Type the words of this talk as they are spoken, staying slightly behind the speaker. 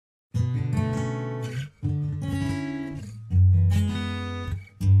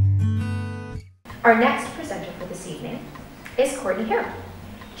Our next presenter for this evening is Courtney Hare.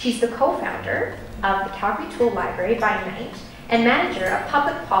 She's the co-founder of the Calgary Tool Library by night and manager of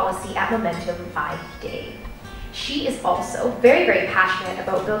public policy at Momentum by day. She is also very, very passionate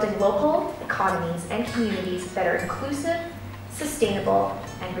about building local economies and communities that are inclusive, sustainable,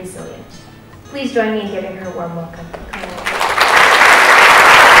 and resilient. Please join me in giving her a warm welcome.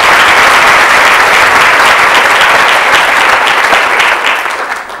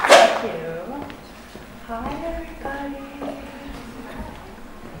 Thank you. Hi, everybody.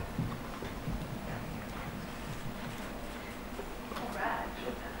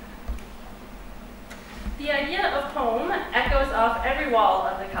 The idea of home echoes off every wall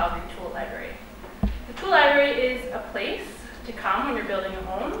of the Calgary Tool Library. The Tool Library is a place to come when you're building a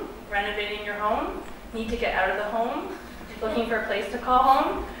home, renovating your home, need to get out of the home, looking for a place to call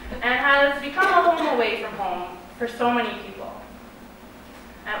home, and has become a home away from home for so many people.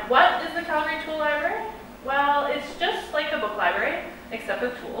 And what is the Calgary Tool Library? Well, it's just like a book library, except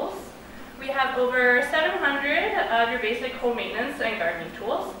with tools. We have over 700 of your basic home maintenance and gardening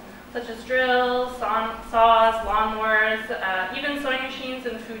tools, such as drills, saws, lawnmowers, even sewing machines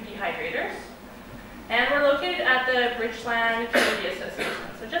and food dehydrators. And we're located at the Bridgeland Community Association,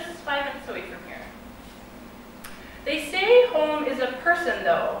 so just 5 minutes away from here. They say home is a person,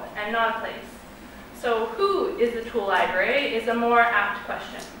 though, and not a place. So who is the Tool Library is a more apt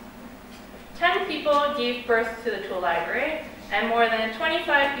question. 10 people gave birth to the Tool Library, and more than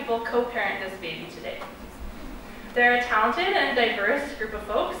 25 people co-parent this baby today. They're a talented and diverse group of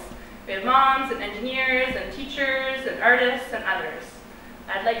folks. We have moms and engineers and teachers and artists and others.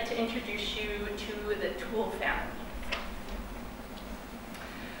 I'd like to introduce you to the Tool family.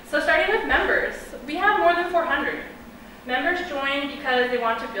 So starting with members, we have more than 400. Members join because they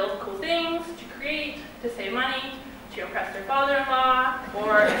want to build cool things, to create, to save money, to impress their father-in-law,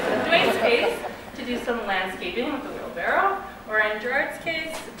 or in Dwayne's case, to do some landscaping with a wheelbarrow, or in Gerard's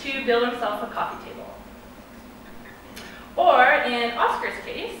case, to build himself a coffee table. Or in Oscar's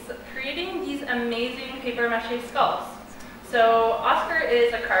case, creating these amazing papier-mâché skulls. So Oscar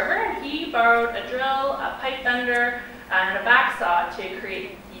is a carver, and he borrowed a drill, a pipe bender, and a back saw to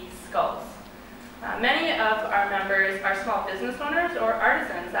create these skulls. Many of our members are small business owners or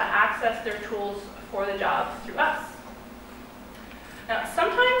artisans that access their tools for the job through us. Now,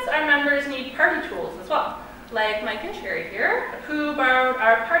 sometimes our members need party tools as well, like Mike and Sherry here, who borrowed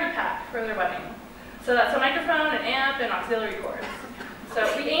our party pack for their wedding. So that's a microphone, an amp, and auxiliary cords. So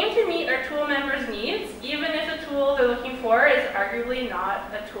we aim to meet our tool members' needs, even if the tool they're looking for is arguably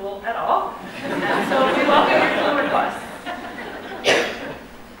not a tool at all. And so we welcome your tool requests.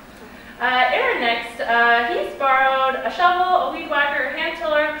 Aaron next, he's borrowed a shovel, a weed whacker, a hand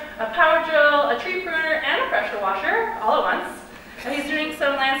tiller, a power drill, a tree pruner, and a pressure washer all at once. And he's doing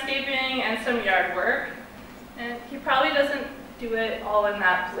some landscaping and some yard work. And he probably doesn't do it all in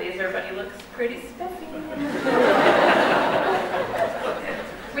that blazer, but he looks pretty spiffy.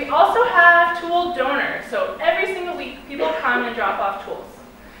 We also have tool donors. So every single week, people come and drop off tools.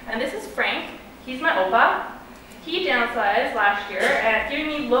 And this is Frank. He's my Opa. He downsized last year and giving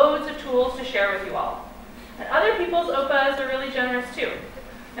me loads of tools to share with you all. And other people's Opas are really generous too.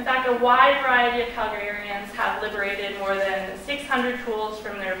 In fact, a wide variety of Calgarians have liberated more than 600 tools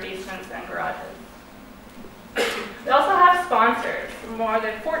from their basements and garages. We also have sponsors, more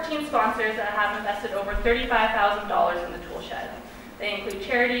than 14 sponsors that have invested over $35,000 in the tool shed. They include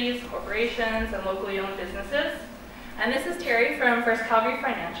charities, corporations, and locally owned businesses. And this is Terry from First Calgary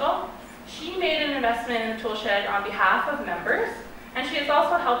Financial. She made an investment in the tool shed on behalf of members, and she has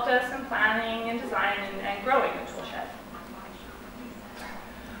also helped us in planning and designing and growing the tool shed.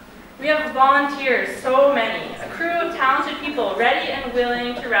 We have volunteers, so many, a crew of talented people ready and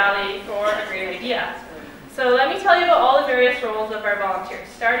willing to rally for a great idea. So let me tell you about all the various roles of our volunteers,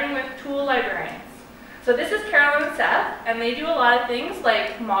 starting with tool librarians. So this is Carolyn and Seth, and they do a lot of things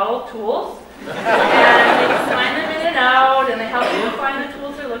like model tools, and they sign them in and out, and they help people find the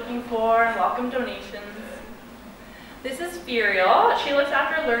tools they're looking for and welcome donations. This is Furiel. She looks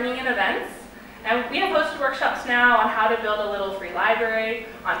after learning and events, and we have hosted workshops now on how to build a little free library,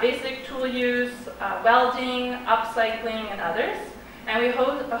 on basic tool use, welding, upcycling, and others. And we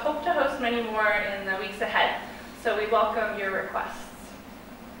hope to host many more in the weeks ahead, so we welcome your requests.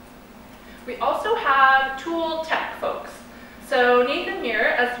 We also have tool tech folks. So Nathan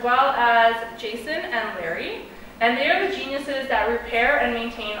here, as well as Jason and Larry, and they are the geniuses that repair and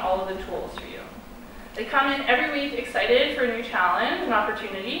maintain all of the tools for you. They come in every week excited for a new challenge, an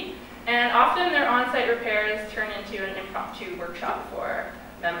opportunity, and often their on-site repairs turn into an impromptu workshop for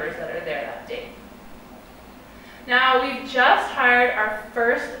members that are there that day. Now, we've just hired our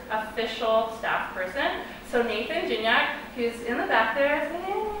first official staff person. So Nathan Gignac, who's in the back there,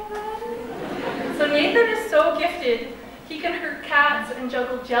 so Nathan is so gifted. He can herd cats and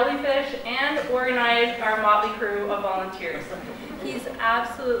juggle jellyfish and organize our motley crew of volunteers. He's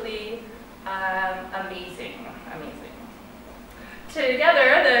absolutely amazing.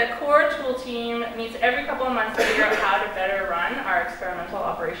 Together, the core tool team meets every couple of months to figure out how to better run our experimental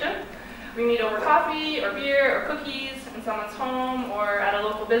operation. We meet over coffee or beer or cookies in someone's home or at a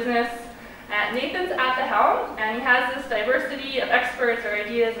local business. Nathan's at the helm, and he has this diversity of experts or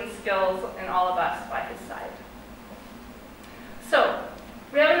ideas and skills in all of us by his side. So,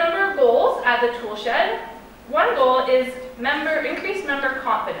 we have a number of goals at the tool shed. One goal is increased member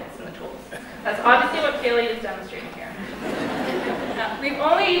confidence in the tools. That's obviously what Kaylee is demonstrating here. We've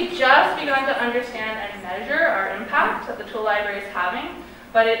only just begun to understand and measure our impact that the tool library is having,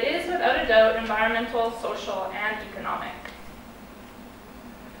 but it is without a doubt environmental, social, and economic.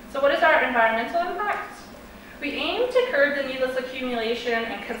 So what is our environmental impact? We aim to curb the needless accumulation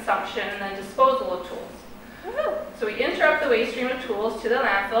and consumption and then disposal of tools. So we interrupt the waste stream of tools to the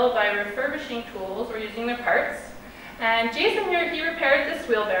landfill by refurbishing tools or using their parts. And Jason here, he repaired this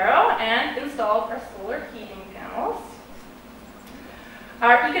wheelbarrow and installed our solar heating panels.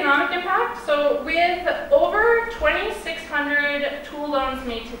 Our economic impact, so with over 2,600 tool loans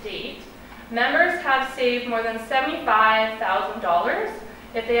made to date, members have saved more than $75,000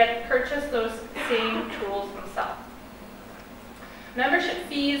 if they had purchased those same tools themselves. Membership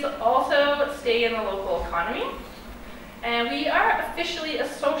fees also stay in the local economy, and we are officially a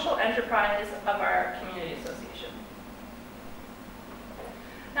social enterprise of our community association.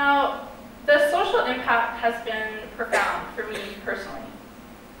 Now, the social impact has been profound for me personally.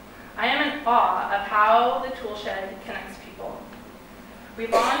 I am in awe of how the tool shed connects people. We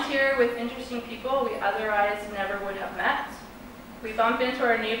volunteer with interesting people we otherwise never would have met. We bump into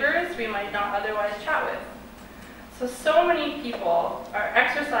our neighbors we might not otherwise chat with. So many people are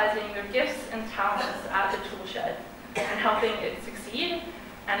exercising their gifts and talents at the tool shed and helping it succeed,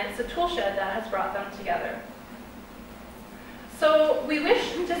 and it's the tool shed that has brought them together. So we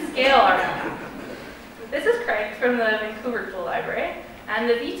wish to scale our impact. This is Craig from the Vancouver Tool Library, and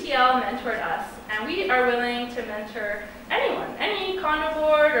the VTL mentored us, and we are willing to mentor anyone, any condo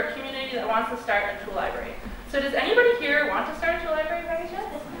board or community that wants to start a tool library. So does anybody here want to start a tool library by any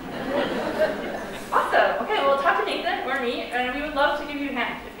chance? Awesome. Okay, well, talk to Nathan or me, and we would love to give you a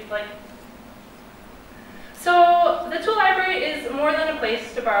hand if you'd like. So the tool library is more than a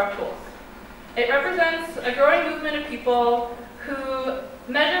place to borrow tools. It represents a growing movement of people who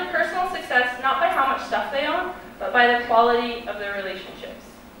measure personal success not by how much stuff they own, but by the quality of their relationships.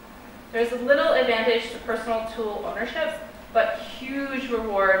 There's little advantage to personal tool ownership, but huge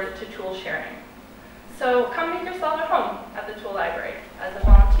reward to tool sharing. So come make yourself at home at the tool library, as a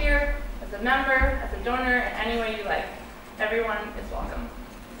volunteer, as a member, as a donor, in any way you like. Everyone is welcome.